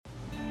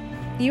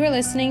You are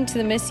listening to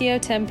the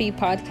Missio Tempe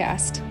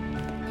podcast.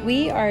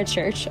 We are a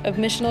church of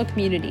missional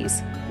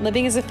communities,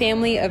 living as a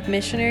family of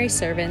missionary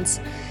servants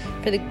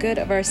for the good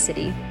of our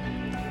city.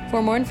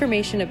 For more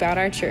information about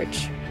our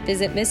church,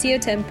 visit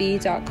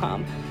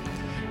missiotempe.com.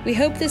 We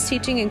hope this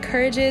teaching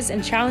encourages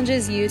and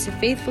challenges you to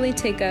faithfully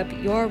take up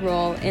your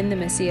role in the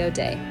Missio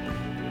Day.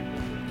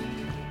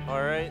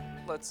 All right,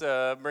 let's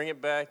bring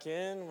it back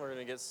in. We're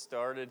going to get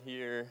started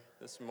here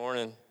this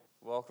morning.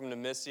 Welcome to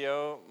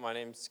Missio. My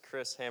name's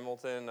Chris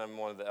Hamilton. I'm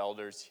one of the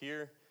elders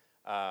here,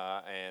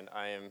 and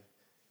I am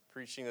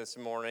preaching this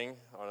morning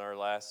on our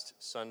last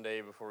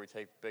Sunday before we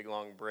take a big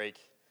long break.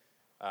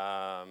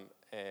 I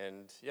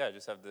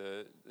just have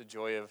the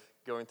joy of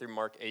going through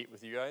Mark 8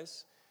 with you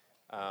guys.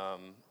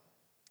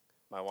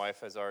 My wife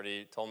has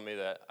already told me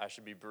that I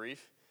should be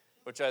brief,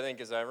 which I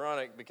think is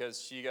ironic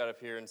because she got up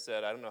here and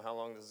said, I don't know how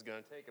long this is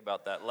going to take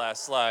about that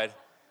last slide.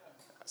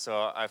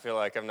 So I feel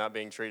like I'm not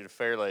being treated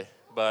fairly,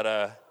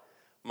 but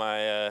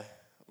my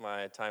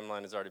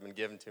timeline has already been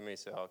given to me,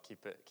 so I'll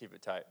keep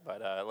it tight.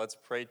 But let's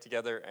pray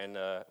together, and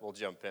we'll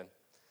jump in.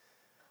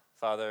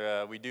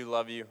 Father, we do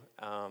love you.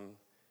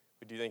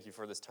 We do thank you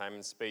for this time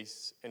and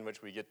space in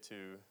which we get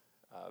to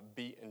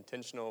be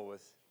intentional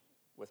with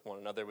one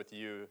another, with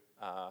you,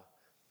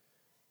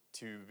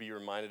 to be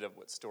reminded of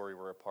what story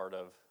we're a part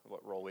of,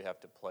 what role we have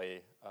to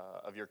play,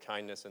 of your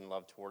kindness and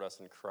love toward us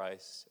in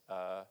Christ,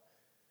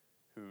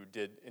 who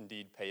did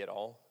indeed pay it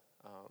all,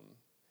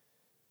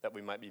 that we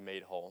might be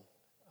made whole.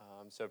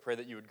 So I pray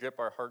that you would grip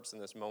our hearts in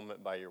this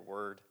moment by your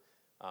word,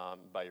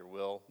 by your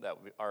will, that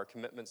our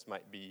commitments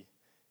might be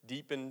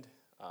deepened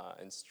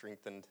and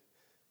strengthened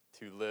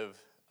to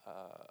live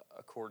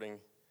according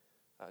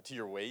to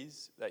your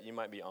ways, that you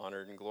might be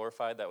honored and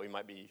glorified, that we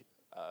might be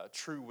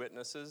true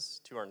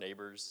witnesses to our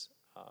neighbors,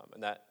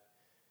 and that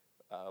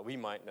we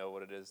might know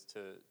what it is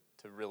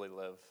to really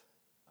live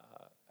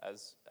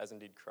as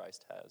indeed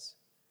Christ has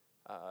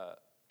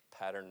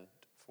patterned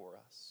for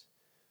us.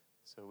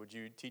 So would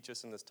you teach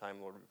us in this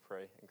time, Lord, we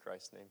pray in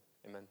Christ's name.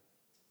 Amen.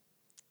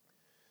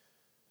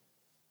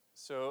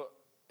 So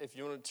if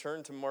you want to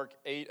turn to Mark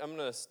 8, I'm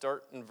going to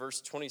start in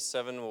verse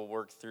 27. We'll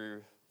work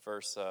through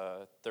verse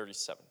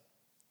 37.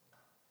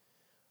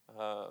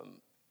 I want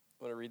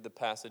to read the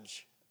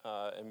passage,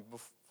 and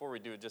before we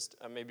do, just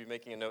maybe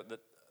making a note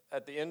that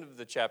at the end of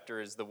the chapter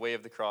is the way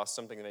of the cross,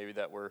 something maybe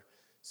that we're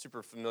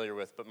super familiar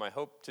with, but my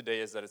hope today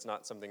is that it's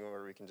not something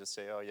where we can just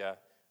say, oh yeah,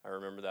 I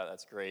remember that,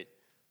 that's great.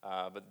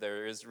 But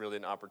there is really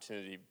an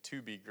opportunity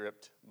to be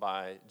gripped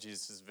by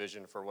Jesus'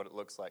 vision for what it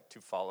looks like to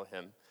follow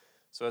him.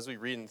 So as we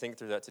read and think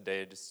through that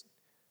today,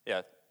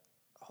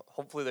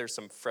 hopefully there's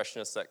some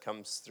freshness that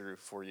comes through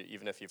for you,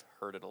 even if you've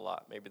heard it a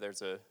lot. Maybe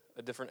there's a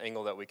different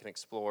angle that we can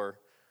explore,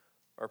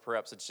 or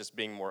perhaps it's just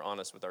being more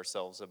honest with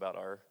ourselves about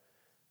our,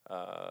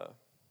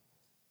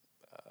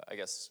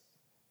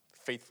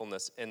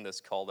 faithfulness in this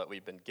call that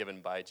we've been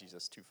given by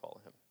Jesus to follow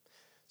him.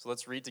 So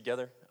let's read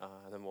together,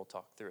 and then we'll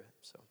talk through it.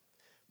 So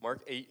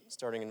Mark 8,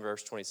 starting in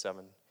verse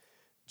 27.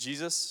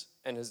 Jesus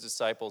and his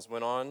disciples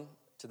went on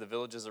to the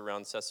villages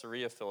around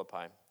Caesarea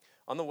Philippi.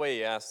 On the way,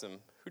 he asked them,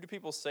 "Who do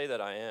people say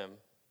that I am?"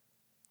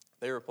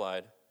 They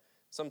replied,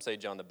 "Some say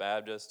John the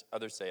Baptist,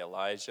 others say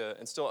Elijah,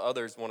 and still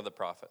others one of the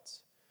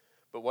prophets."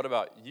 "But what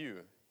about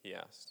you?" he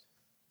asked.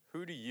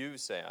 "Who do you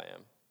say I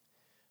am?"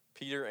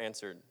 Peter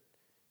answered,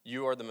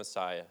 "You are the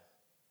Messiah."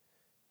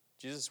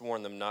 Jesus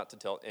warned them not to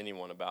tell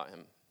anyone about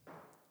him.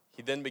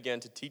 He then began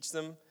to teach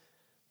them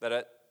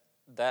that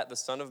the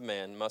Son of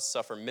Man must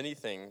suffer many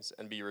things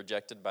and be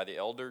rejected by the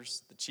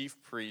elders, the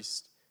chief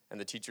priests, and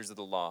the teachers of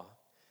the law,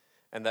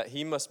 and that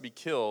he must be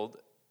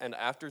killed and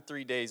after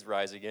 3 days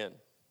rise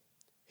again.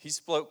 He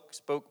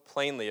spoke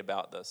plainly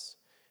about this,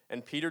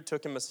 and Peter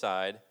took him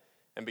aside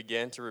and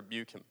began to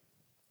rebuke him.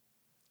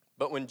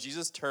 But when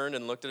Jesus turned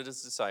and looked at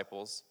his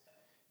disciples,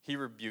 he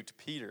rebuked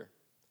Peter.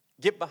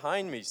 "Get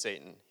behind me,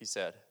 Satan," he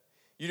said.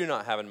 "You do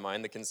not have in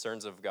mind the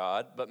concerns of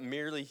God, but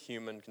merely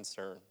human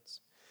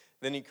concerns."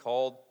 Then he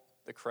called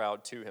the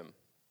crowd to him,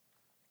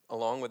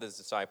 along with his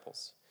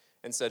disciples,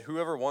 and said,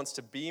 "Whoever wants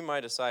to be my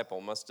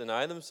disciple must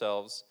deny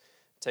themselves,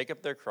 take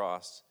up their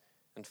cross,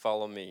 and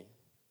follow me.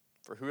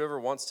 For whoever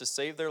wants to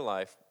save their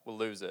life will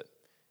lose it,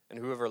 and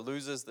whoever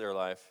loses their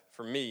life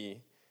for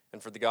me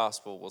and for the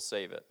gospel will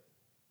save it.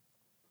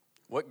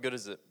 What good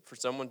is it for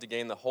someone to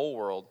gain the whole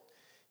world,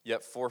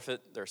 yet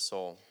forfeit their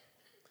soul?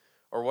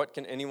 Or what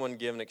can anyone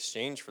give in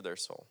exchange for their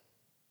soul?"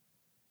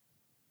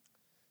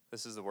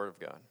 This is the word of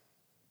God.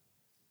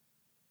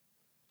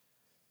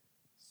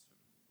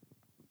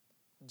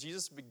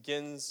 Jesus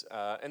begins,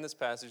 in this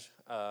passage,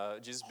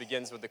 Jesus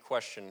begins with the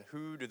question,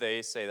 who do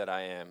they say that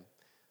I am?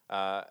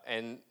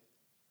 And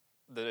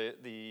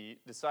the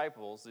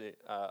disciples,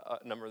 a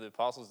number of the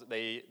apostles,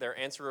 their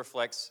answer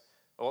reflects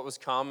what was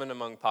common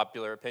among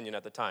popular opinion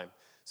at the time.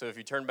 So if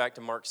you turn back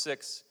to Mark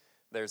 6,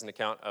 there's an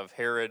account of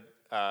Herod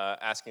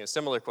asking a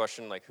similar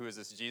question, like, who is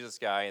this Jesus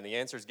guy? And the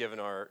answers given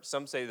are,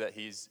 some say that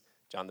he's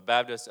John the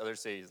Baptist,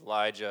 others say he's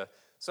Elijah,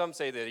 some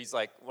say that he's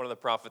like one of the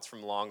prophets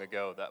from long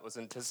ago. There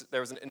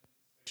was an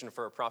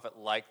for a prophet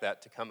like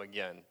that to come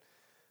again.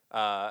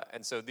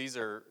 And so these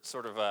are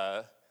sort of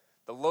the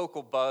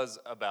local buzz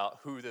about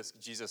who this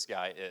Jesus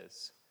guy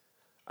is.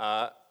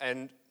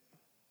 And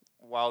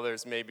while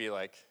there's maybe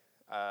like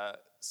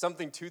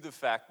something to the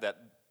fact that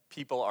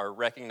people are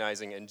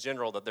recognizing in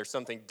general that there's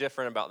something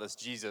different about this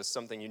Jesus,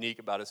 something unique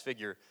about his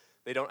figure,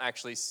 they don't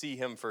actually see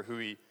him for who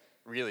he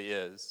really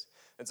is.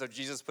 And so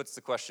Jesus puts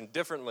the question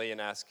differently and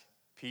asks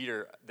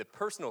Peter the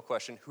personal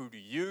question, who do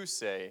you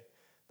say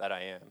that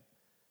I am?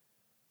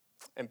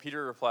 And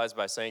Peter replies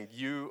by saying,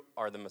 you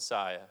are the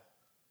Messiah.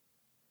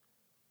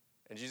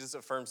 And Jesus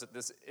affirms that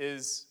this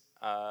is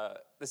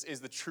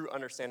the true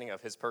understanding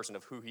of his person,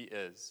 of who he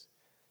is.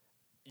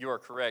 You are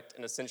correct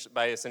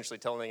by essentially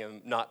telling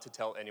him not to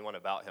tell anyone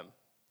about him,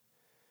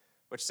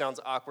 which sounds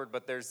awkward,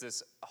 but there's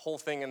this whole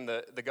thing in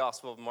the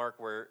Gospel of Mark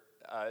where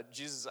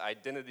Jesus'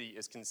 identity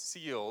is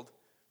concealed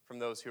from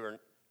those who are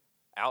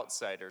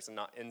outsiders and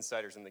not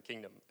insiders in the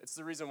kingdom. It's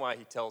the reason why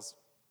he tells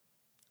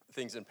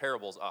things in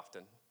parables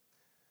often.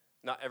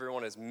 Not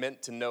everyone is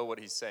meant to know what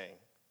he's saying,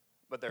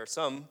 but there are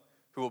some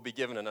who will be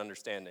given an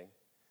understanding.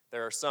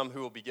 There are some who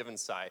will be given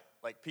sight,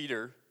 like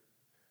Peter,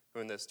 who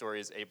in this story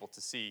is able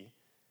to see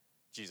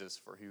Jesus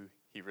for who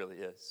he really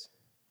is.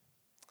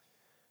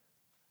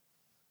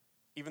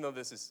 Even though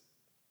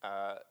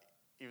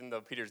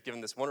Peter's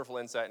given this wonderful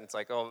insight, and it's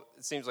like, oh,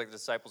 it seems like the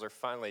disciples are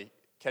finally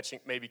catching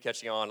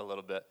on a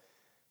little bit.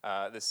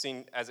 This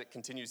scene, as it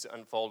continues to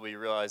unfold, we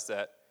realize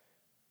that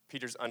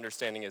Peter's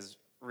understanding is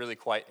really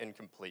quite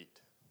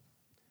incomplete.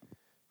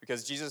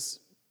 Because Jesus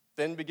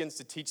then begins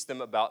to teach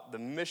them about the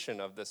mission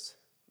of this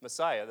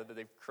Messiah that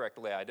they've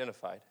correctly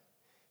identified.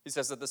 He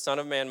says that the Son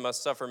of Man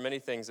must suffer many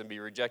things and be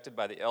rejected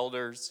by the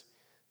elders,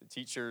 the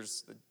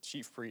teachers, the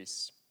chief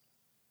priests.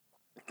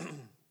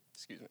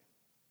 Excuse me.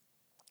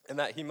 And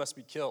that he must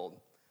be killed.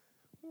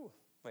 Ooh,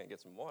 might get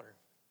some water.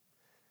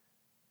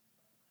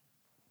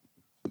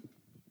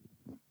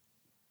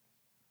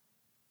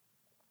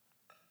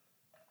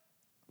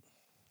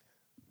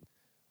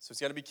 So he's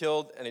going to be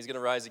killed and he's going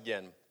to rise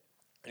again.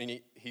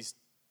 And he's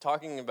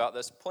talking about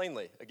this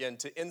plainly, again,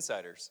 to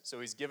insiders. So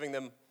he's giving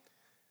them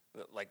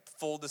like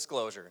full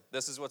disclosure.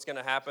 This is what's going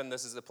to happen.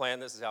 This is the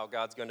plan. This is how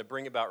God's going to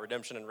bring about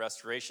redemption and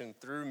restoration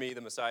through me, the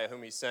Messiah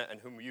whom he sent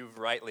and whom you've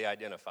rightly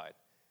identified.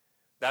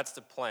 That's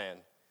the plan.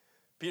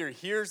 Peter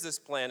hears this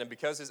plan, and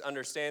because his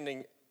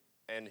understanding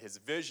and his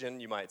vision,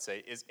 you might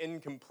say, is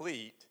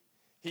incomplete,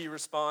 he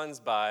responds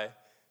by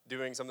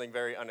doing something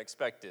very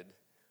unexpected.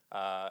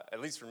 At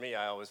least for me,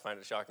 I always find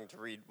it shocking to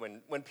read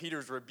when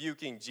Peter's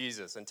rebuking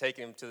Jesus and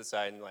taking him to the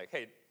side and like,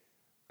 hey,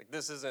 like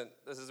this isn't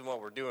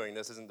what we're doing.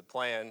 This isn't the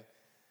plan.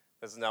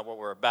 This is not what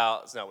we're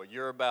about. It's not what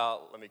you're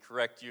about. Let me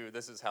correct you.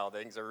 This is how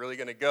things are really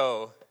going to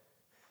go.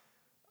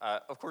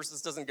 Of course,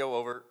 this doesn't go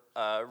over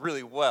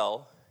really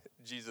well.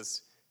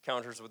 Jesus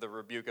counters with a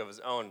rebuke of his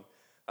own.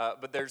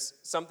 But there's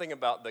something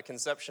about the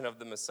conception of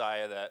the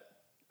Messiah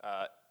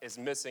that is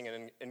missing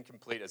and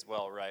incomplete as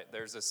well, right?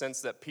 There's a sense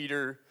that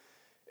Peter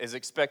is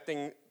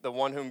expecting the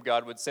one whom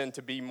God would send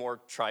to be more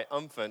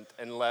triumphant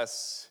and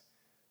less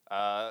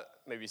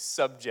maybe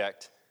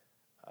subject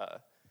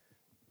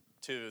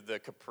to the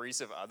caprice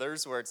of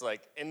others, where it's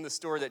like in the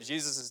story that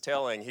Jesus is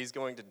telling, he's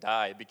going to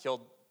die, be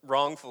killed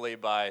wrongfully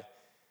by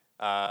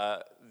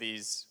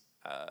these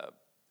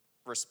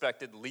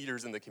respected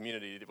leaders in the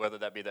community, whether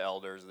that be the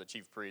elders or the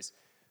chief priests.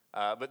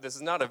 But this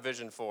is not a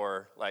vision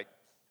for like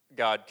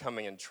God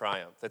coming in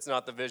triumph. It's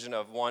not the vision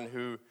of one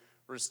who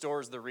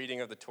restores the reading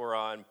of the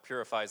Torah and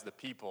purifies the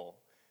people.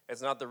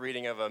 It's not the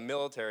reading of a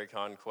military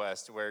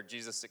conquest where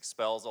Jesus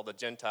expels all the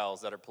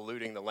Gentiles that are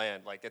polluting the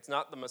land. Like, it's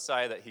not the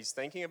Messiah that he's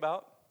thinking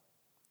about.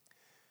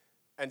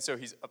 And so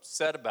he's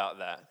upset about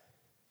that.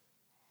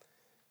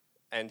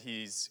 And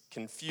he's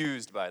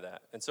confused by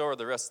that. And so are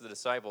the rest of the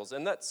disciples.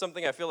 And that's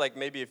something I feel like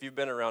maybe if you've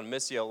been around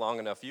Missio long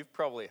enough, you've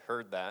probably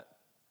heard that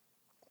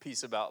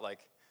piece about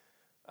like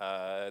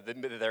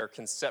their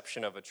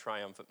conception of a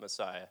triumphant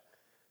Messiah.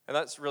 And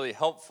that's really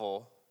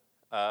helpful,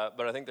 but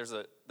I think there's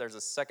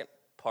a second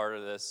part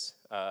of this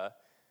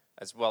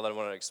as well that I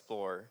want to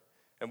explore.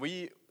 And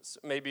we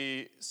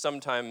maybe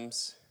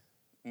sometimes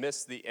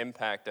miss the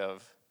impact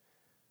of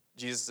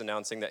Jesus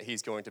announcing that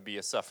he's going to be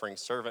a suffering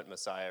servant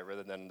Messiah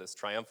rather than this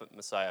triumphant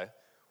Messiah.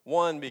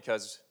 One,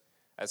 because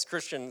as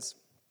Christians,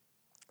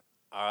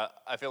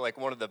 I feel like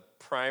one of the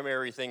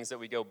primary things that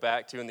we go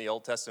back to in the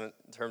Old Testament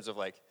in terms of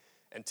like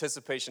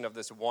anticipation of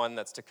this one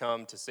that's to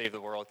come to save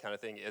the world kind of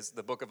thing is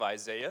the book of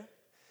Isaiah.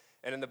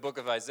 And in the book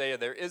of Isaiah,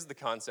 there is the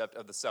concept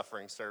of the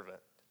suffering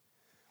servant.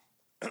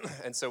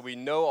 And so we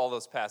know all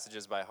those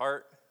passages by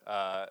heart.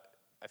 I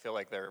feel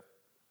like they're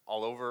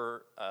all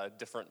over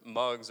different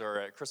mugs, or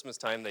at Christmas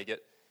time they get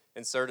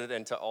inserted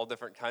into all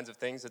different kinds of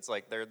things. It's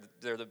like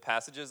they're the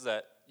passages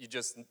that you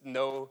just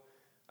know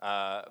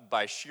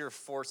by sheer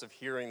force of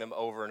hearing them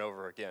over and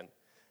over again.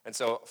 And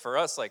so for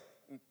us, like,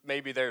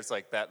 maybe there's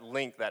like that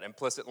link, that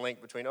implicit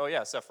link between, oh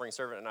yeah, suffering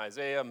servant in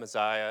Isaiah,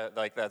 Messiah,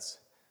 like that's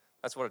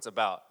what it's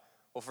about.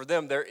 Well, for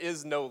them, there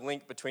is no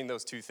link between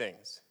those two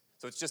things.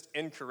 So it's just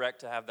incorrect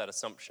to have that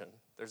assumption.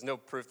 There's no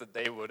proof that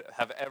they would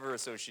have ever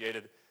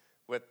associated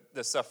with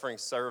the suffering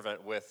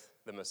servant with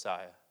the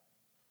Messiah.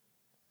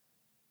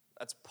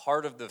 That's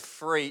part of the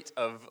freight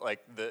of like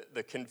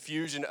the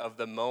confusion of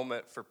the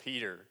moment for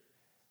Peter,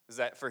 is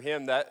that for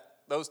him that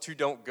those two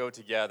don't go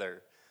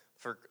together.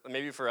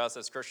 Maybe for us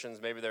as Christians,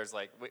 maybe there's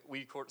like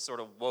we sort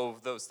of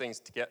wove those things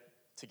to get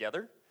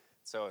together.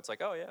 So it's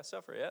like, oh yeah,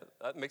 suffer, yeah,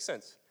 that makes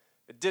sense.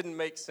 It didn't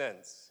make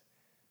sense.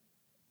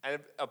 And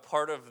a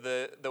part of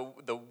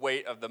the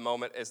weight of the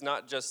moment is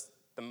not just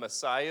the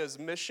Messiah's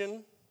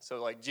mission.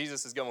 So like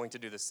Jesus is going to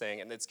do this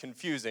thing, and it's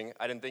confusing.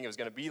 I didn't think it was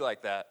going to be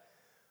like that.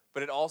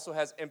 But it also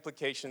has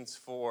implications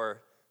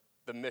for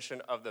the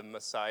mission of the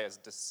Messiah's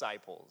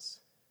disciples.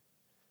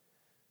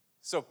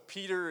 So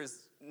Peter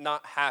is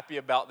not happy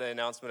about the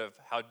announcement of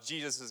how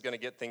Jesus is going to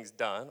get things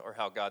done, or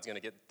how God's going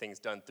to get things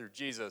done through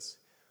Jesus.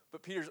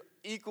 But Peter's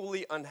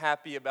equally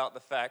unhappy about the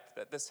fact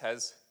that this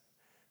has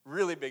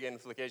really big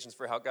implications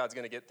for how God's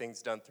going to get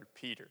things done through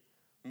Peter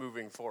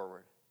moving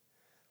forward.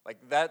 Like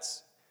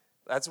that's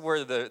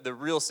where the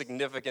real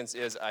significance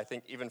is, I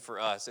think, even for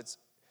us.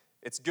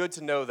 It's good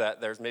to know that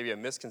there's maybe a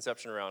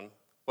misconception around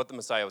what the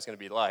Messiah was going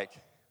to be like,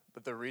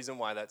 but the reason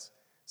why that's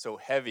so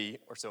heavy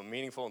or so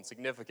meaningful and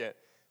significant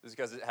is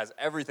because it has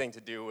everything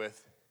to do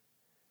with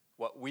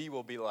what we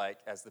will be like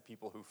as the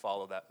people who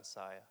follow that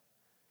Messiah,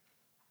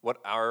 what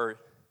our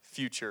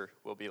future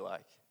will be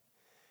like.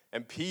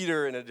 And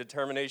Peter, in a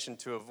determination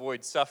to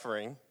avoid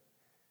suffering,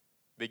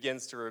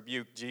 begins to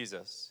rebuke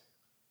Jesus.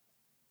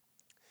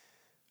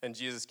 And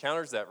Jesus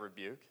counters that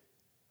rebuke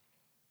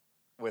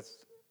with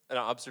an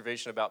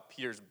observation about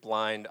Peter's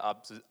blind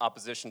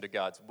opposition to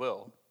God's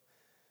will.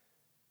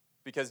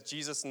 Because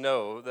Jesus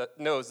knows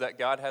that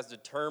God has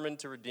determined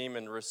to redeem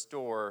and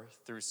restore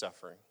through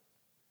suffering.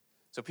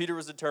 So Peter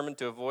was determined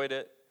to avoid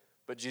it,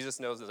 but Jesus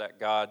knows that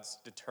God's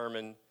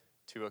determined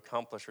to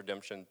accomplish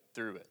redemption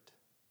through it.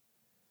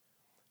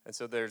 And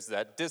so there's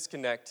that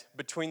disconnect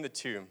between the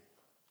two.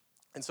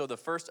 And so the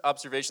first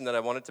observation that I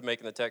wanted to make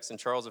in the text, and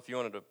Charles, if you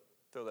wanted to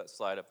throw that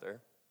slide up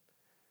there.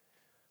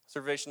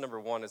 Observation number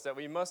 1 is that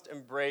we must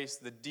embrace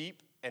the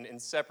deep and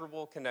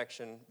inseparable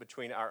connection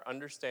between our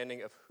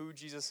understanding of who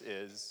Jesus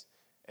is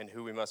and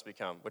who we must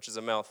become, which is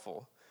a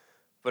mouthful.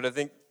 But I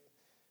think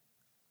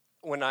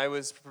when I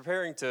was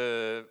preparing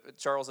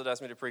Charles had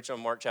asked me to preach on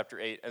Mark chapter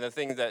 8, and the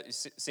thing that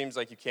seems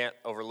like you can't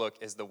overlook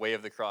is the way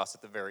of the cross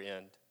at the very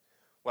end.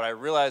 What I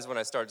realized when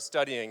I started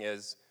studying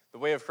is the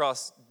way of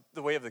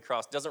the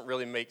cross doesn't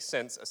really make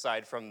sense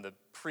aside from the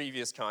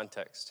previous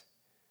context.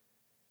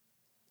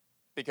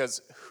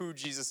 Because who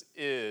Jesus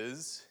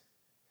is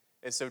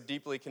so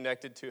deeply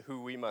connected to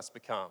who we must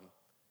become.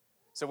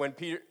 So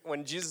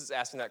when Jesus is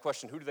asking that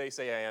question, who do they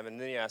say I am? And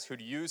then he asks, who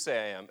do you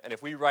say I am? And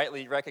if we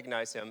rightly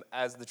recognize him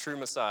as the true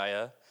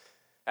Messiah,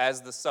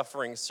 as the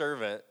suffering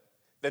servant,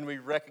 then we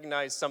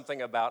recognize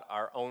something about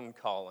our own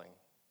calling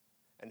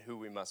and who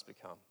we must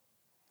become.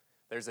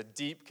 There's a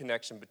deep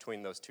connection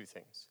between those two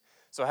things.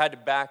 So I had to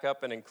back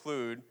up and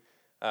include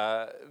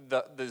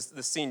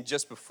the scene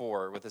just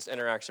before with this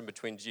interaction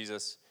between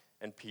Jesus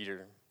and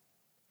Peter.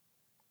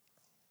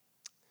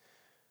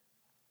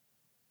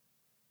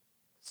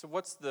 So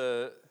what's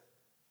the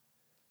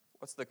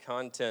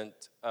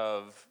content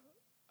of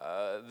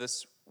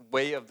this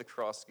way of the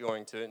cross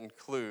going to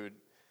include?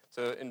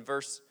 So in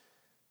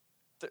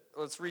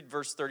let's read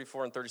verse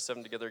 34 and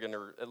 37 together again,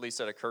 or at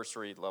least at a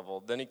cursory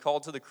level. Then he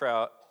called to the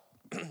crowd,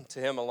 to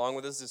him along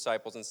with his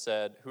disciples, and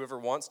said, "Whoever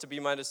wants to be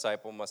my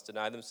disciple must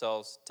deny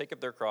themselves, take up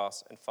their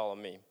cross, and follow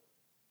me."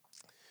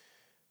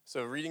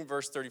 So reading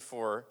verse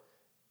 34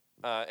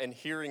 and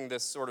hearing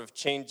this sort of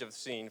change of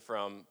scene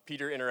from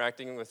Peter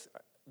interacting with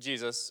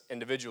Jesus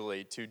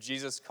individually to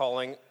Jesus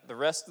calling the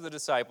rest of the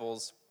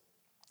disciples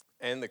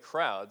and the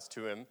crowds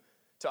to him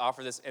to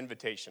offer this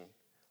invitation.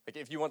 Like,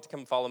 if you want to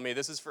come follow me,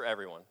 this is for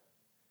everyone.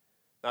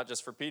 Not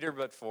just for Peter,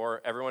 but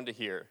for everyone to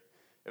hear.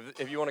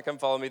 If you want to come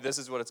follow me, this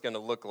is what it's going to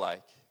look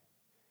like.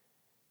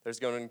 There's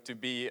going to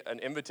be an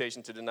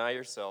invitation to deny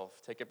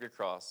yourself, take up your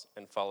cross,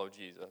 and follow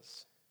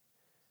Jesus.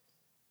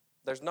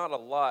 There's not a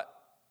lot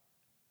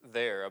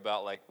there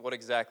about like what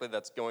exactly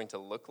that's going to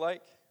look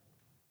like.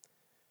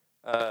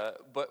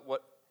 But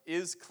what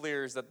is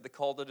clear is that the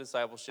call to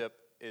discipleship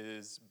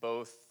is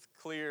both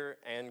clear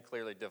and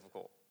clearly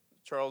difficult.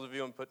 Charles, if you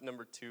want to put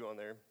number 2 on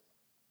there.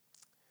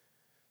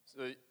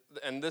 So,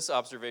 and this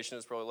observation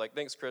is probably like,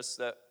 thanks, Chris,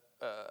 that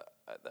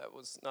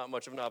was not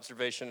much of an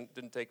observation. It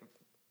didn't take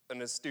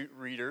an astute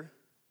reader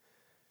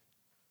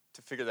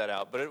to figure that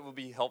out, but it will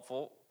be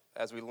helpful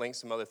as we link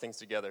some other things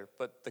together.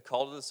 But the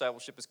call to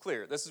discipleship is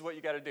clear. This is what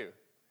you got to do.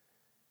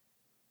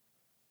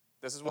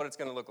 This is what it's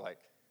going to look like.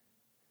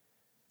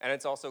 And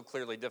it's also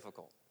clearly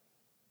difficult.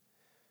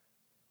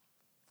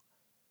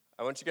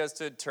 I want you guys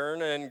to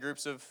turn in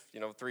groups of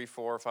 3,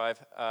 4,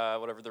 5,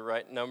 whatever the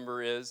right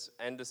number is,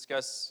 and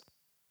discuss.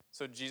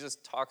 So Jesus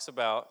talks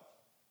about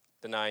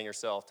denying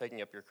yourself,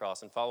 taking up your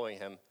cross, and following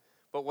him.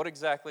 But what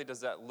exactly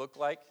does that look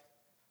like?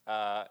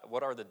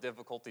 What are the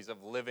difficulties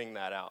of living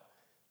that out,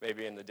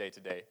 maybe in the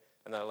day-to-day?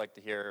 And I'd like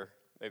to hear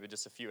maybe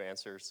just a few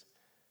answers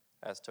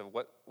as to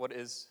what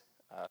is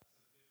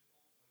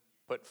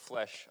put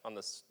flesh on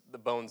the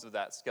bones of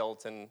that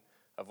skeleton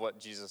of what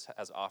Jesus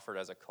has offered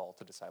as a call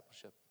to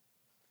discipleship.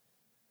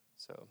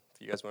 So if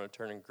you guys want to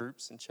turn in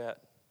groups and chat.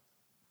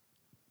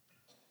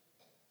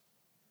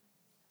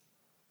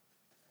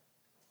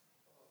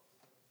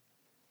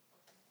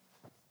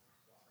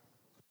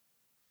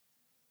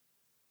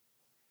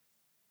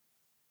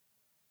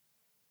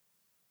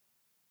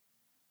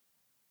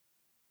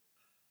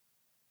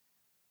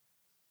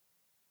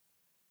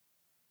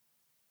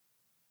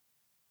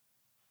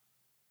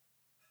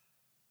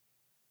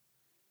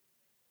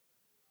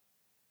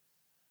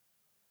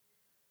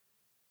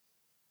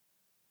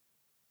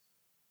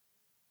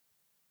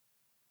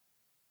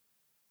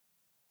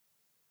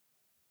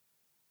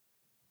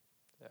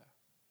 Yeah.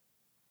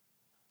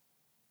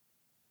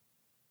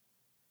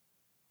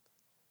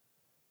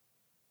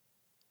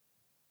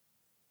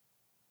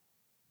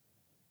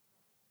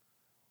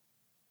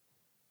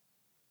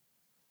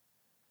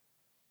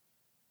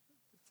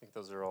 I think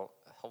those are all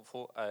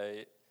helpful.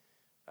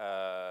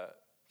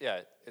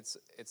 It's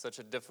such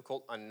a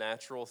difficult,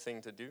 unnatural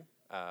thing to do,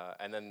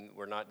 and then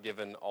we're not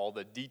given all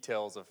the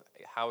details of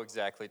how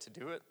exactly to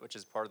do it, which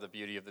is part of the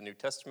beauty of the New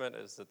Testament,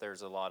 is that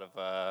there's a lot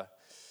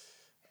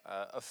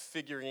of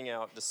figuring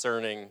out,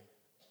 discerning,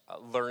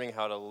 learning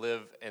how to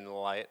live in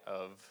light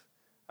of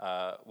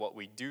what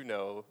we do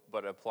know,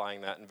 but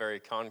applying that in very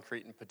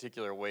concrete and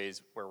particular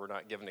ways where we're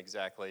not given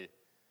exactly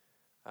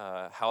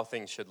how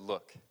things should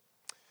look.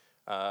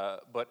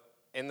 But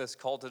in this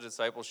call to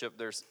discipleship,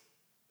 there's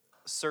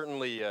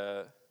certainly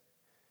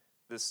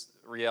this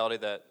reality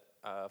that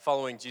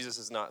following Jesus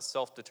is not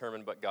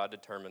self-determined, but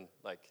God-determined.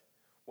 Like,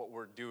 what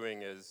we're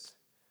doing is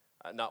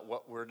not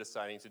what we're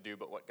deciding to do,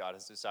 but what God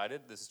has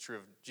decided. This is true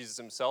of Jesus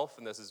himself,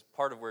 and this is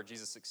part of where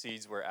Jesus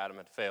succeeds where Adam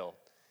had failed.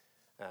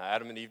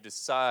 Adam and Eve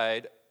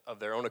decide of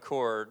their own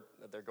accord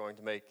that they're going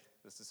to make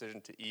this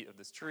decision to eat of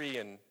this tree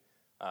and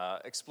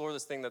explore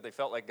this thing that they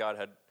felt like God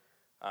had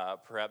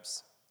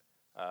perhaps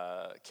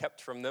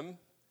kept from them.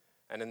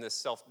 And in this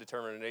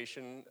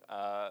self-determination,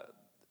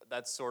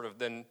 that's sort of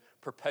then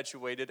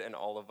perpetuated in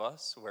all of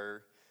us,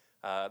 where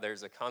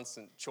there's a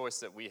constant choice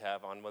that we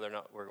have on whether or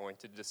not we're going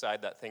to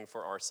decide that thing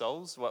for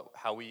ourselves,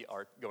 how we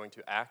are going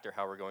to act or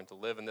how we're going to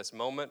live in this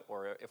moment,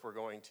 or if we're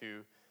going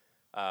to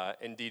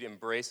indeed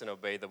embrace and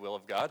obey the will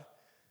of God.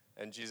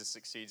 And Jesus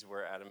succeeds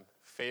where Adam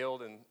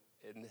failed. And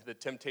in the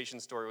temptation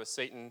story with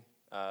Satan,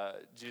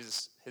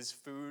 Jesus, his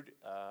food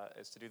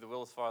is to do the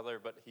will of the Father,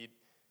 but he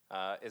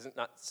isn't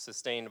not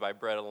sustained by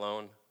bread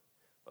alone,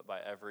 but by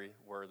every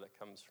word that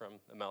comes from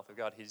the mouth of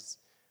God. He's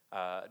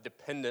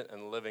dependent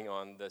and living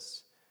on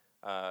this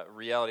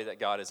reality that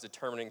God is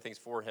determining things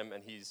for him,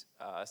 and he's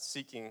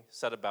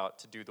set about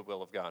to do the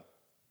will of God.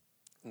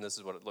 And this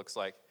is what it looks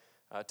like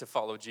to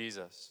follow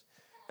Jesus.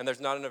 And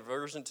there's not an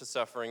aversion to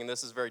suffering, and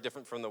this is very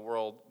different from the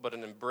world, but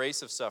an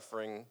embrace of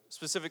suffering,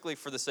 specifically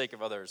for the sake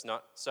of others,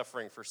 not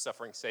suffering for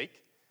suffering's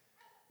sake,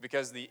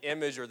 because the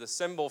image or the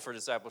symbol for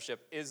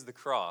discipleship is the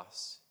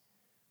cross,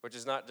 which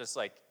is not just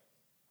like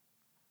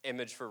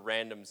image for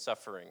random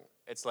suffering.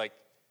 It's like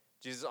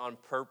Jesus on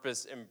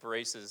purpose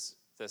embraces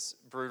this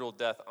brutal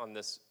death on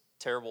this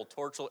terrible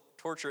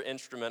torture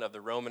instrument of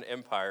the Roman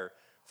Empire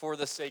for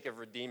the sake of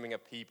redeeming a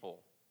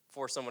people,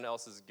 for someone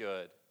else's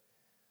good.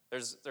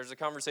 There's a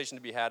conversation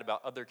to be had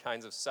about other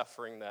kinds of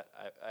suffering that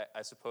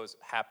I suppose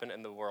happen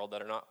in the world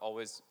that are not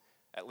always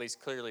at least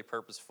clearly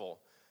purposeful.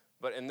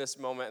 But in this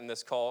moment, in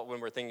this call,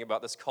 when we're thinking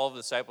about this call of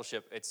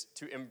discipleship, it's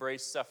to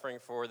embrace suffering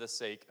for the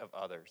sake of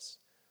others.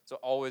 So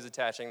always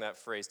attaching that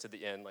phrase to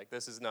the end. Like,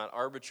 this is not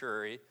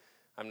arbitrary.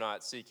 I'm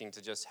not seeking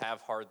to just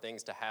have hard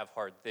things to have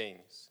hard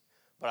things.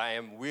 But I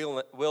am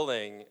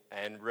willing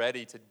and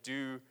ready to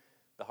do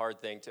the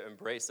hard thing, to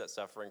embrace that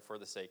suffering for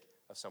the sake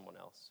of someone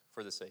else,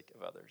 for the sake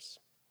of others.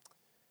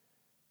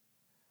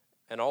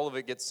 And all of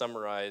it gets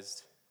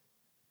summarized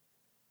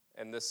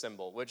in this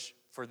symbol, which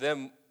for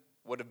them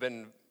would have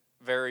been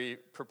very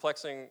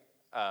perplexing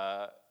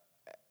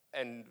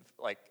and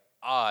like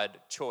odd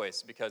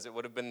choice, because it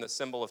would have been the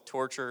symbol of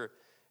torture,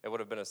 it would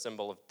have been a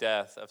symbol of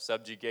death, of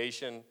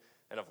subjugation,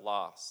 and of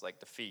loss, like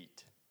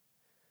defeat.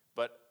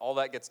 But all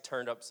that gets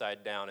turned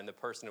upside down in the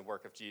person and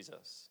work of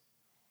Jesus.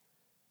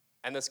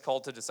 And this call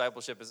to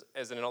discipleship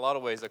is in a lot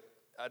of ways an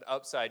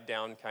upside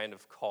down kind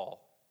of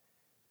call.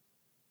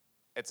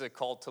 It's a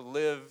call to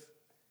live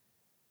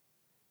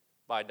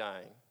by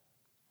dying.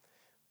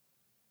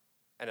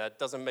 And that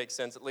doesn't make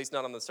sense, at least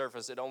not on the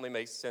surface. It only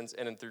makes sense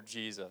in and through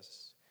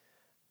Jesus.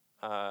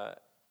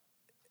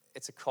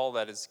 It's a call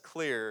that is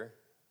clear,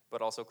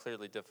 but also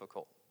clearly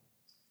difficult.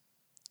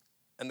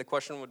 And the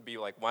question would be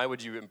like, why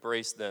would you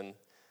embrace then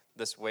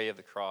this way of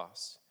the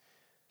cross?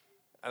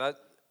 And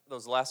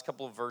those last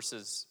couple of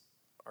verses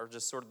are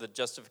just sort of the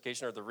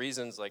justification or the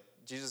reasons like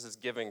Jesus is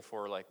giving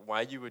for like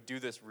why you would do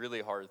this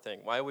really hard thing.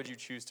 Why would you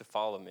choose to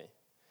follow me?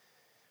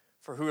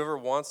 For whoever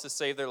wants to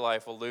save their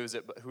life will lose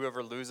it, but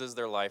whoever loses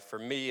their life for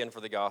me and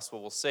for the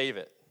gospel will save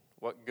it.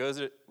 What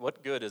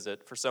good is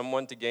it for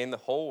someone to gain the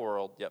whole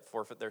world yet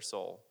forfeit their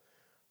soul?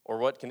 Or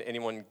what can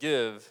anyone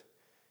give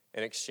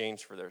in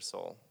exchange for their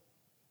soul?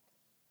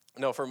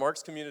 No, for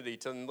Mark's community,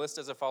 to enlist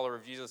as a follower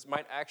of Jesus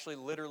might actually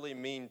literally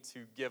mean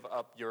to give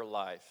up your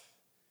life.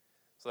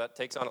 So that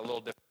takes on a little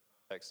different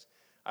context.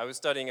 I was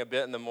studying a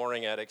bit in the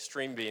morning at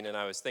Extreme Bean, and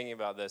I was thinking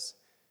about this,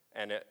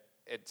 and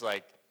it's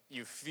like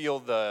you feel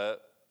the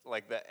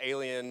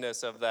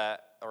alienness of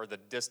that, or the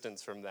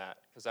distance from that,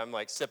 because I'm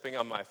like sipping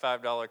on my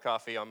 $5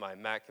 coffee on my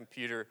Mac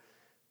computer,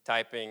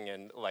 typing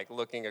and like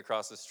looking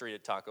across the street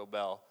at Taco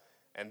Bell,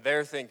 and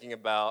they're thinking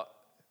about,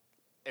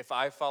 if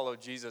I follow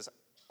Jesus,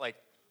 like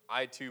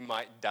I too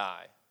might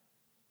die.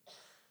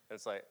 And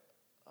it's like,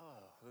 oh,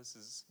 this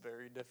is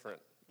very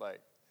different.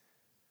 Like,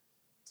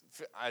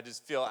 I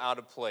just feel out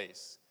of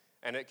place.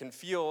 And it can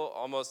feel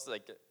almost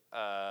like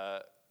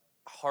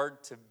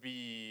hard to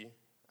be,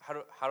 how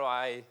do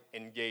I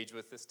engage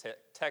with this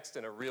text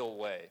in a real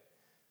way?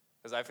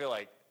 Because I feel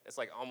like it's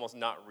like almost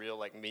not real,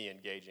 like me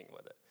engaging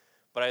with it.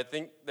 But I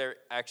think there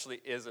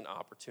actually is an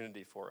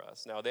opportunity for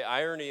us. Now, the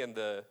irony and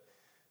the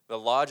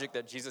logic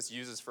that Jesus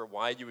uses for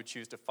why you would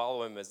choose to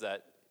follow him is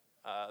that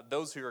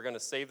those who are going to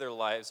save their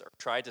lives or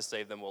try to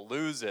save them will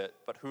lose it,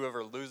 but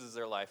whoever loses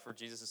their life for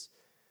Jesus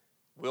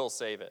will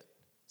save it.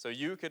 So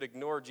you could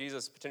ignore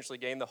Jesus, potentially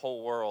gain the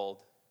whole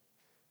world,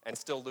 and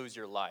still lose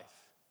your life.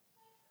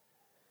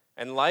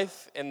 And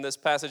life in this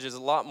passage is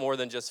a lot more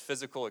than just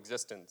physical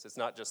existence. It's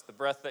not just the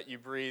breath that you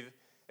breathe.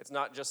 It's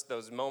not just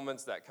those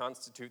moments that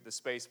constitute the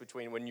space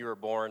between when you were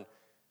born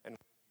and when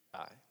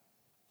you die.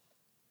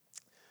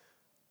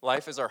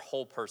 Life is our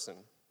whole person.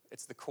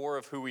 It's the core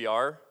of who we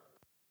are,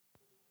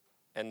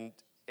 and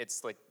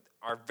it's like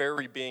our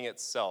very being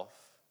itself.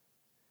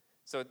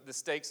 So the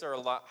stakes are a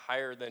lot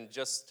higher than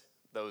just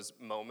those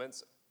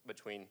moments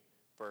between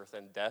birth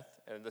and death,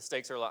 and the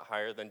stakes are a lot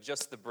higher than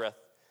just the breath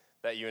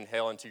that you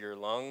inhale into your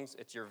lungs.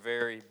 It's your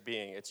very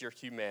being. It's your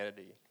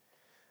humanity.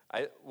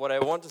 What I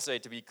want to say,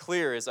 to be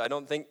clear, is I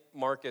don't think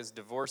Mark is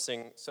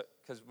divorcing,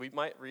 because we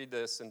might read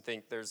this and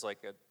think there's like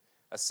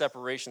a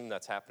separation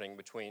that's happening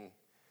between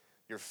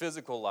your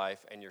physical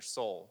life and your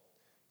soul.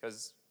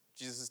 Because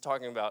Jesus is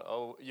talking about,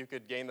 oh, you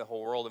could gain the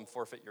whole world and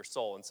forfeit your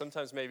soul. And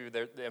sometimes maybe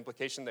the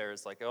implication there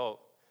is like, oh,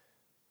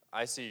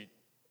 I see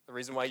the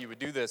reason why you would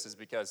do this is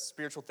because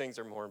spiritual things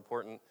are more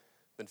important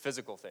than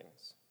physical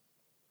things.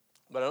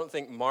 But I don't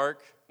think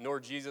Mark nor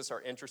Jesus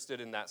are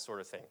interested in that sort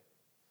of thing.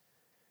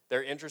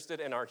 They're interested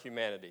in our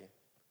humanity,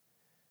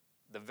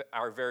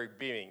 our very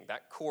being,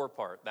 that core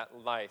part, that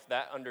life,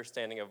 that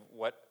understanding of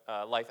what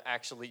life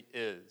actually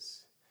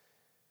is.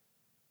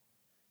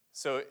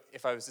 So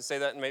if I was to say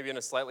that maybe in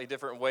a slightly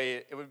different way,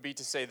 it would be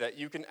to say that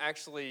you can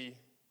actually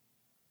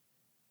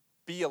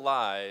be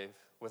alive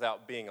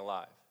without being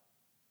alive.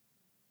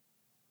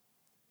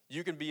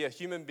 You can be a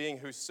human being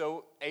who's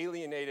so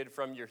alienated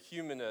from your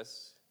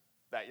humanness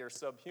that you're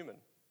subhuman,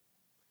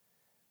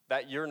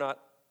 that you're not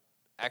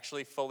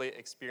actually fully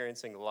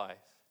experiencing life.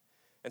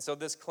 And so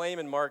this claim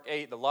in Mark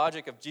 8, the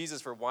logic of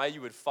Jesus for why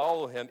you would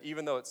follow him,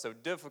 even though it's so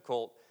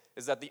difficult,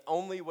 is that the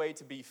only way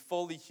to be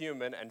fully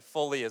human and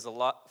fully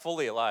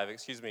alive,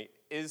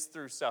 is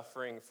through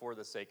suffering for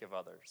the sake of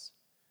others.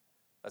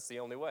 That's the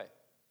only way.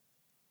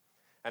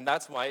 And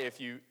that's why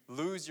if you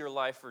lose your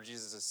life for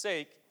Jesus'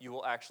 sake, you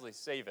will actually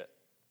save it,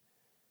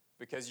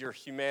 because your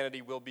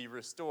humanity will be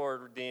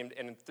restored, redeemed,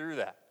 and through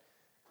that.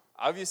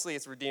 Obviously,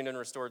 it's redeemed and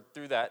restored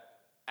through that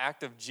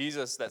act of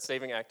Jesus, that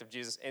saving act of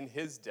Jesus in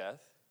his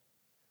death.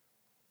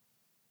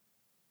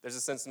 There's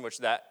a sense in which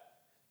that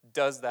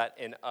does that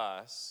in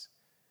us.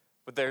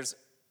 But there's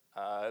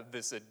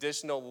this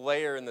additional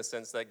layer in the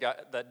sense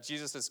that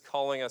Jesus is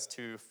calling us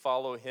to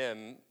follow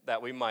him,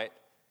 that we might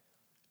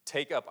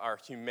take up our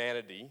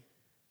humanity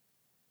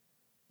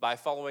by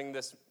following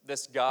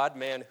this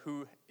God-man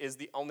who is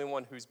the only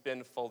one who's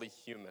been fully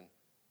human.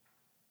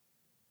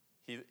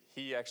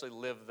 He actually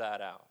lived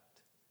that out.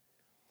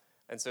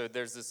 And so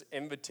there's this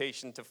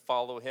invitation to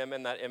follow him,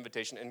 and that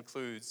invitation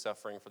includes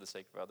suffering for the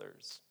sake of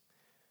others.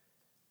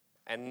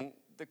 And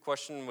the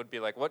question would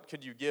be like, what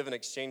could you give in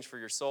exchange for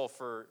your soul,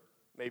 for,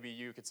 maybe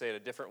you could say it a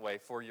different way,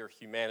 for your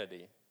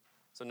humanity?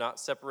 So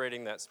not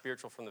separating that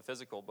spiritual from the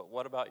physical, but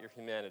what about your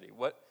humanity?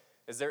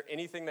 Is there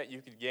anything that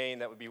you could gain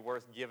that would be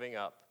worth giving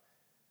up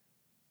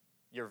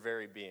your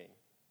very being?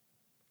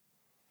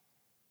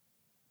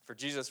 For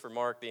Jesus, for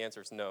Mark, the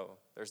answer is no.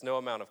 There's no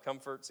amount of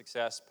comfort,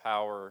 success,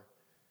 power,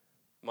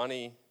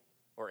 money,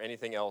 or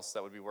anything else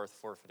that would be worth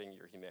forfeiting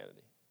your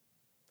humanity.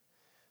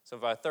 So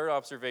my third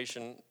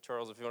observation,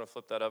 Charles, if you want to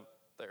flip that up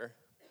there,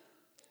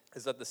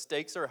 is that the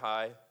stakes are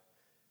high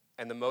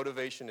and the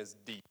motivation is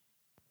deep.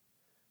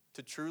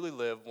 To truly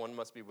live, one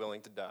must be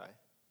willing to die,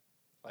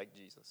 like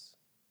Jesus.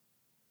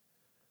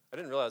 I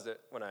didn't realize it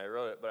when I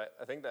wrote it, but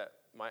I think that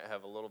might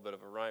have a little bit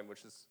of a rhyme,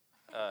 which is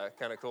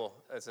kind of cool.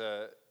 It's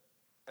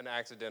an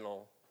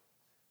accidental,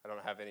 I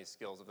don't have any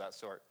skills of that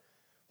sort.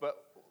 But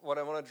what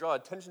I want to draw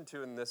attention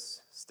to in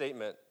this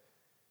statement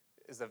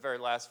is the very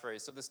last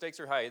phrase. So the stakes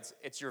are high.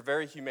 It's your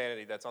very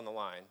humanity that's on the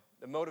line.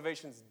 The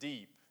motivation's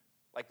deep.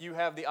 Like you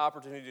have the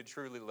opportunity to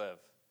truly live.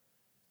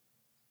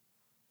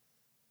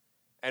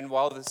 And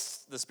while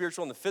the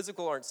spiritual and the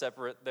physical aren't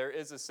separate, there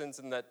is a sense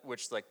in that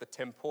which like the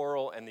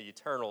temporal and the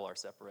eternal are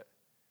separate.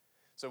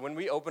 So when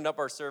we opened up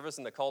our service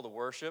and the call to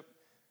worship,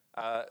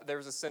 there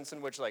was a sense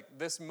in which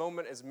this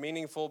moment is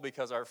meaningful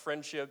because our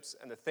friendships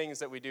and the things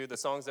that we do, the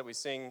songs that we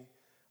sing,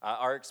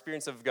 our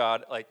experience of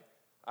God,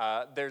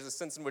 there's a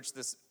sense in which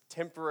this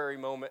temporary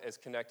moment is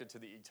connected to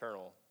the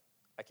eternal.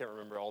 I can't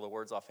remember all the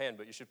words offhand,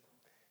 but you should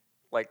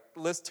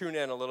let's tune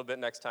in a little bit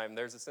next time.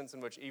 There's a sense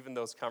in which even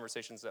those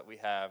conversations that we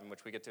have, in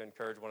which we get to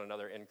encourage one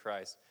another in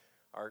Christ,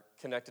 are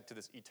connected to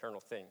this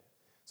eternal thing.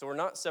 So we're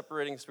not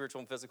separating spiritual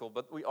and physical,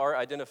 but we are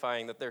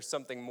identifying that there's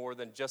something more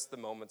than just the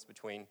moments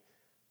between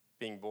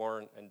being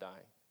born and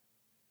dying.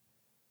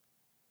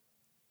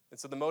 And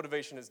so the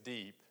motivation is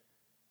deep,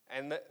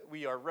 and that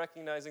we are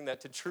recognizing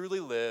that to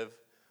truly live,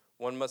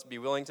 one must be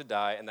willing to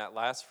die, and that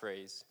last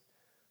phrase,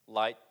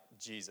 like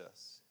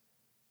Jesus.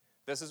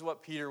 This is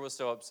what Peter was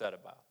so upset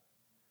about,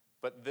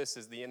 but this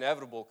is the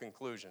inevitable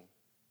conclusion.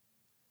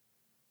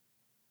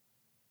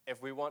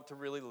 If we want to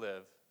really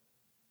live,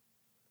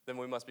 then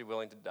we must be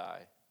willing to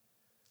die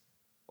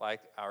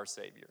like our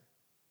Savior,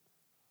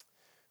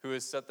 who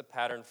has set the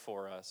pattern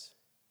for us.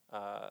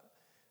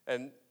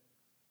 And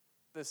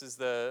this is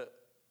I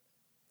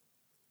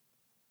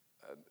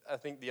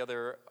think the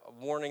other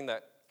warning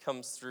that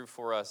comes through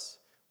for us,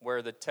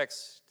 where the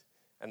text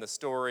and the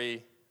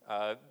story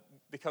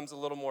becomes a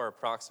little more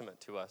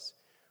approximate to us,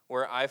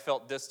 where I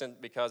felt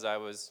distant because I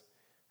was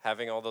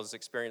having all those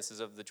experiences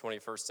of the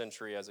 21st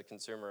century as a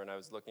consumer, and I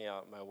was looking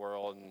out at my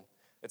world, and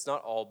it's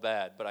not all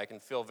bad, but I can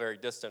feel very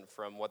distant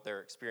from what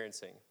they're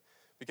experiencing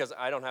because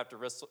I don't have to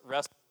risk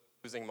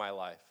losing my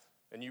life,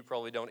 and you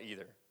probably don't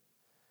either.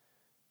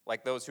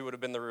 Like those who would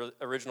have been the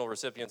original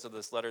recipients of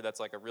this letter, that's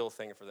like a real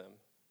thing for them.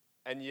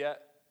 And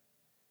yet,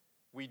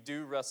 we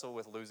do wrestle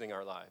with losing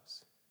our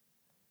lives.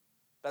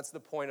 That's the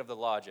point of the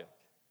logic.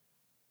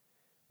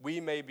 We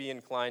may be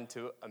inclined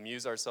to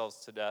amuse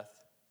ourselves to death,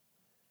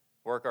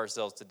 work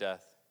ourselves to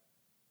death,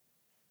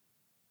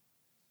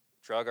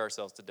 drug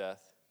ourselves to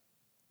death,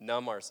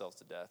 numb ourselves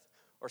to death,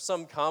 or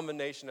some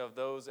combination of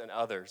those and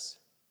others.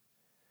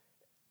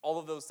 All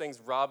of those things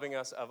robbing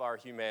us of our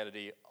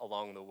humanity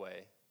along the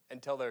way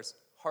until there's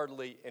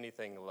hardly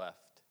anything left.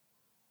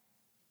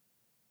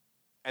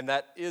 And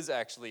that is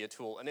actually a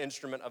tool, an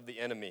instrument of the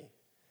enemy.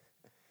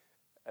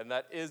 And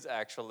that is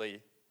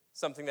actually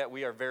something that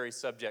we are very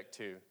subject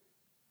to.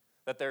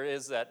 That there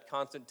is that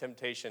constant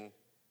temptation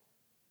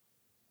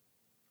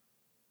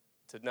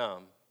to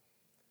numb,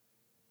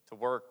 to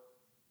work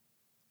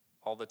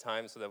all the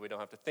time so that we don't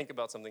have to think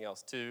about something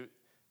else, to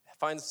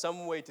find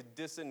some way to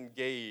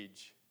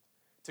disengage,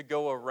 to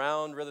go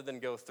around rather than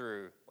go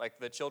through. Like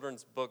the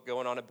children's book,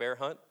 Going on a Bear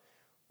Hunt,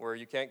 where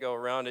you can't go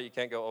around it, you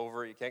can't go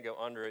over it, you can't go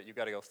under it, you've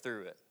got to go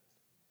through it.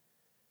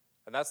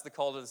 And that's the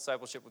call to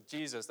discipleship with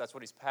Jesus. That's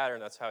what he's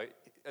patterned.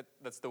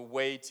 That's the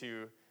way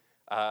to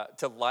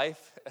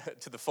life,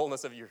 to the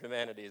fullness of your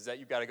humanity, is that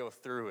you've got to go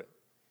through it.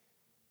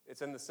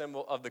 It's in the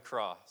symbol of the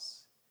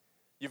cross.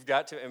 You've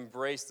got to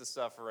embrace the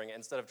suffering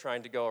instead of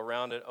trying to go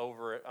around it,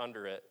 over it,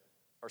 under it,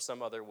 or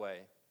some other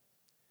way.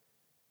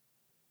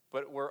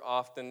 But we're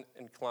often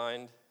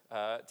inclined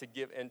to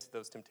give in to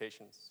those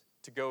temptations,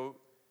 to go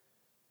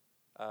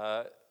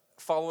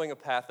following a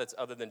path that's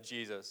other than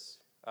Jesus.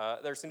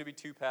 There seem to be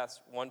two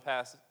paths. One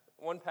path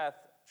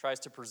tries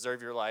to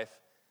preserve your life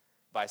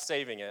by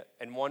saving it,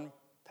 and one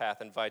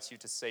path invites you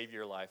to save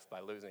your life by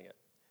losing it.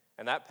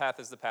 And that path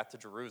is the path to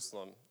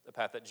Jerusalem, the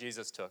path that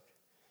Jesus took.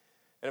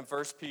 And in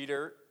 1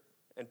 Peter,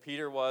 and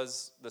Peter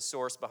was the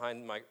source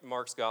behind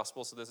Mark's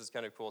gospel, so this is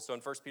kind of cool. So in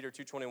 1 Peter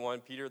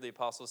 2:21, Peter the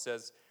apostle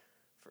says,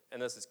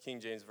 and this is King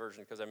James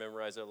Version because I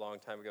memorized it a long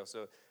time ago,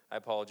 so I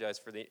apologize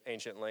for the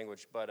ancient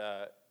language,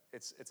 but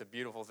it's a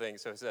beautiful thing.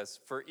 So it says,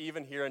 "For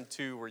even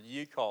hereunto were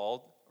you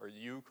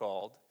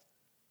called,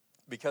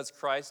 because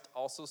Christ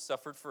also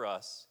suffered for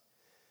us,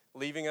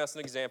 leaving us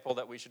an example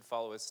that we should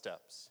follow his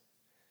steps."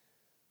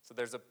 So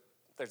there's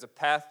a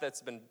path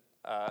that's been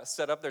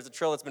set up. There's a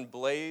trail that's been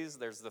blazed.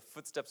 There's the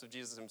footsteps of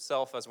Jesus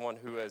himself as one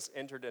who has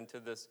entered into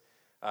this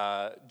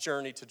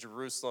journey to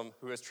Jerusalem,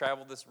 who has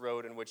traveled this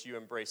road in which you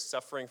embrace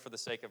suffering for the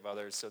sake of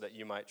others so that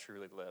you might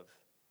truly live.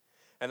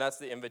 And that's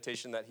the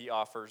invitation that he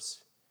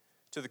offers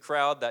to the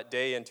crowd that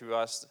day and to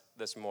us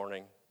this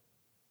morning.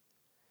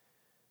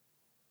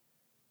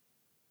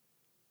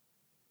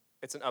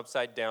 It's an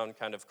upside down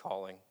kind of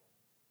calling.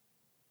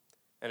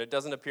 And it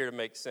doesn't appear to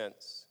make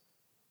sense.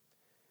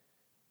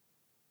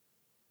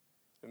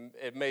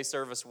 It may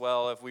serve us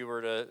well if we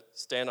were to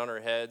stand on our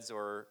heads,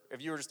 or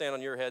if you were to stand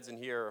on your heads and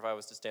hear, or if I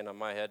was to stand on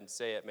my head and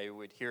say it, maybe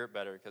we'd hear it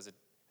better because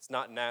it's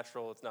not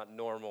natural, it's not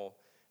normal,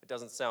 it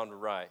doesn't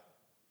sound right.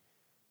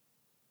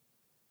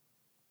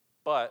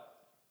 But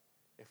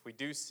if we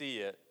do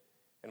see it,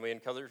 and we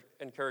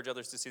encourage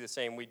others to see the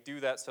same, we do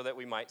that so that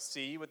we might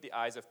see with the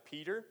eyes of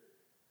Peter,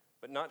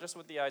 but not just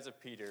with the eyes of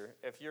Peter.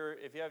 If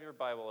you have your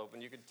Bible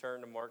open, you could turn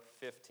to Mark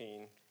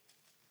 15.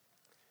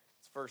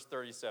 It's verse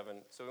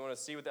 37. So we want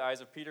to see with the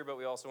eyes of Peter, but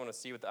we also want to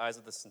see with the eyes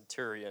of the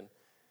centurion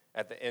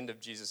at the end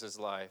of Jesus'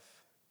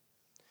 life.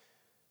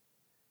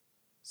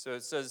 So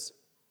it says,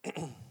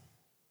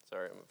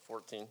 sorry, I'm at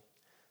 14.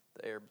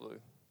 The air blew.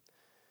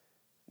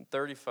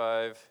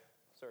 35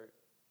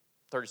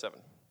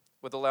 37.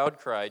 With a loud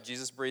cry,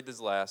 Jesus breathed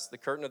his last. The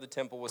curtain of the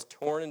temple was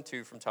torn in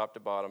two from top to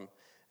bottom.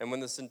 And when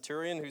the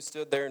centurion who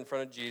stood there in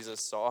front of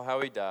Jesus saw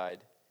how he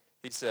died,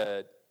 he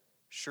said,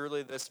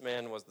 "Surely this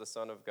man was the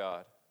Son of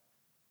God."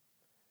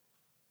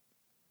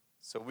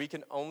 So we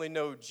can only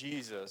know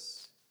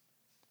Jesus.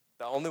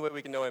 The only way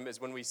we can know him is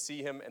when we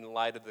see him in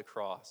light of the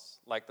cross,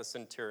 like the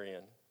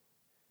centurion.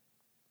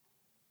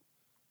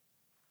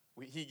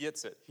 He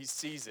gets it. He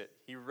sees it.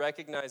 He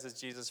recognizes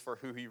Jesus for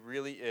who he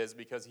really is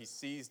because he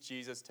sees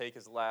Jesus take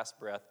his last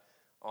breath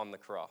on the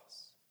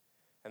cross.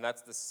 And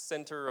that's the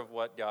center of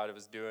what God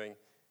was doing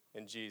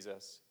in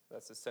Jesus.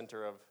 That's the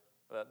center of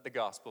the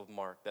Gospel of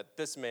Mark, that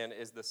this man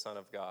is the Son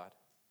of God.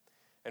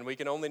 And we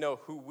can only know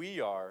who we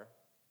are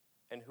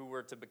and who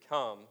we're to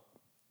become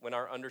when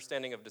our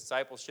understanding of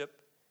discipleship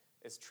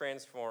is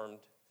transformed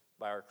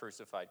by our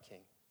crucified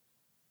King.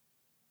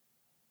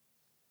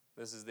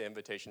 This is the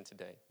invitation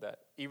today, that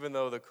even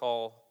though the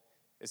call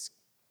is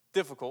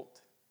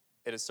difficult,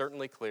 it is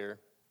certainly clear,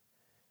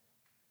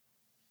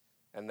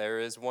 and there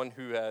is one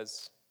who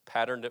has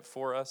patterned it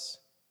for us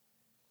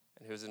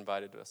and who has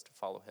invited us to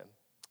follow him.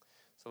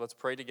 So let's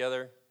pray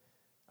together,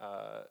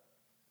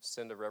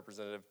 send a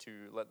representative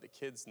to let the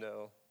kids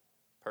know.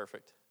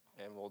 Perfect,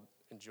 and we'll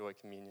enjoy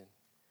communion.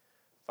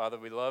 Father,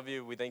 we love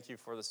you. We thank you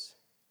for this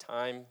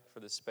time, for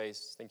this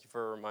space. Thank you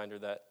for a reminder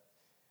that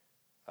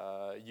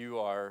you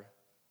are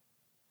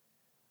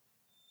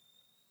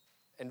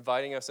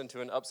inviting us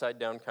into an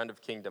upside-down kind of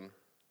kingdom.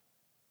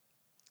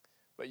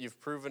 But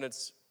you've proven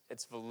its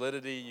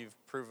validity.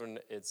 You've proven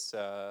its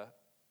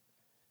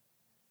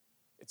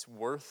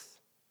worth.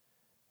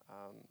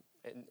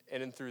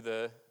 And through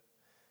the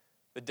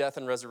death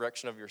and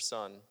resurrection of your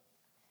Son,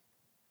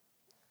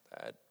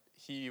 that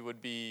he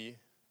would be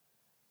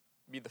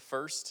the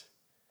first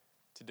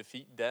to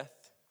defeat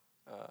death,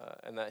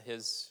 and that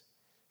his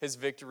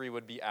victory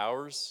would be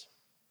ours,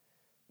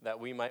 that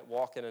we might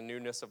walk in a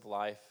newness of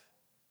life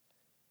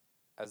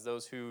as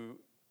those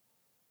who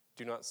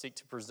do not seek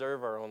to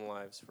preserve our own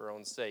lives for our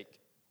own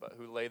sake, but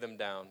who lay them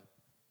down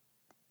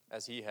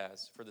as he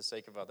has for the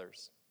sake of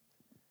others,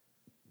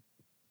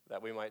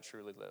 that we might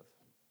truly live.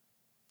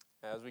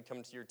 As we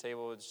come to your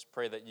table, we just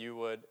pray that you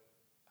would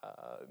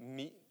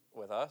meet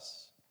with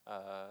us,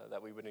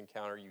 that we would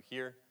encounter you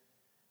here,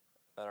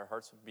 that our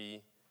hearts would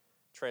be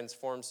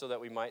transformed so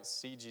that we might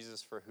see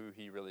Jesus for who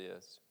he really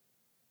is,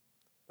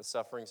 the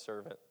suffering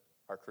servant,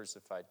 our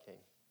crucified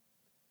King.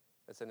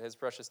 It's in his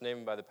precious name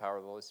and by the power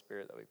of the Holy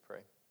Spirit that we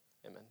pray.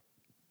 Amen.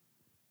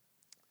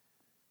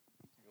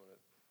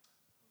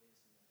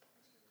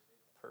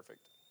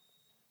 Perfect.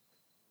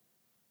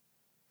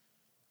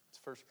 It's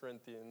 1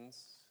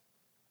 Corinthians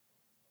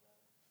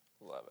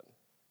 11.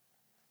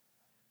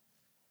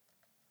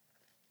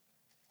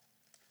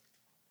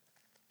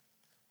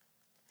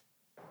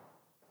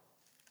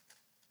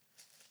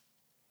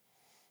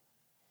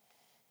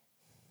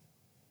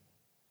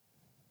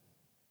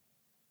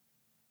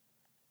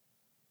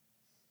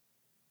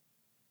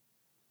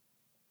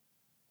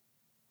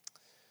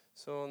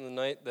 So on the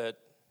night that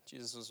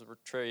Jesus was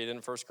betrayed,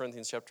 in 1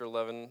 Corinthians chapter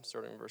 11,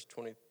 starting in verse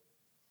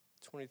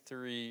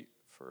 23,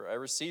 "For I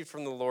received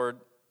from the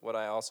Lord what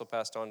I also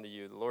passed on to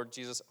you. The Lord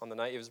Jesus, on the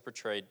night he was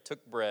betrayed,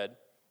 took bread,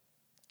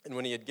 and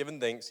when he had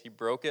given thanks, he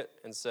broke it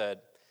and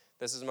said,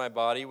 'This is my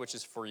body, which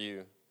is for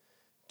you.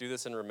 Do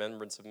this in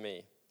remembrance of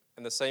me.'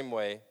 In the same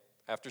way,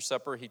 after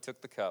supper, he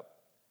took the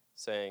cup,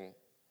 saying,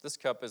 'This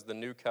cup is the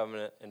new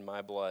covenant in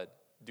my blood.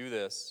 Do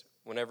this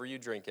whenever you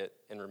drink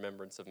it in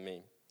remembrance of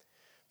me.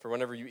 For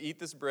whenever you eat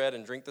this bread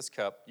and drink this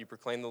cup, you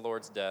proclaim the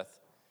Lord's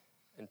death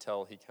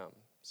until he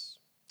comes.'"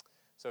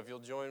 So if you'll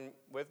join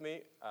with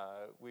me,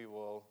 we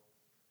will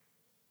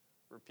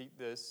repeat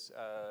this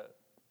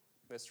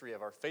mystery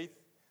of our faith,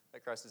 that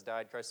Christ has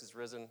died, Christ is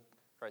risen,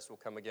 Christ will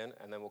come again,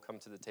 and then we'll come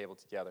to the table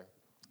together.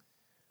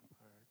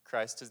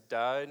 Christ has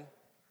died,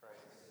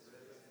 Christ is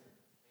risen,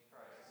 and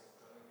Christ will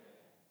come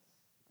again.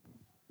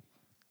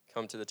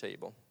 Come to the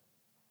table.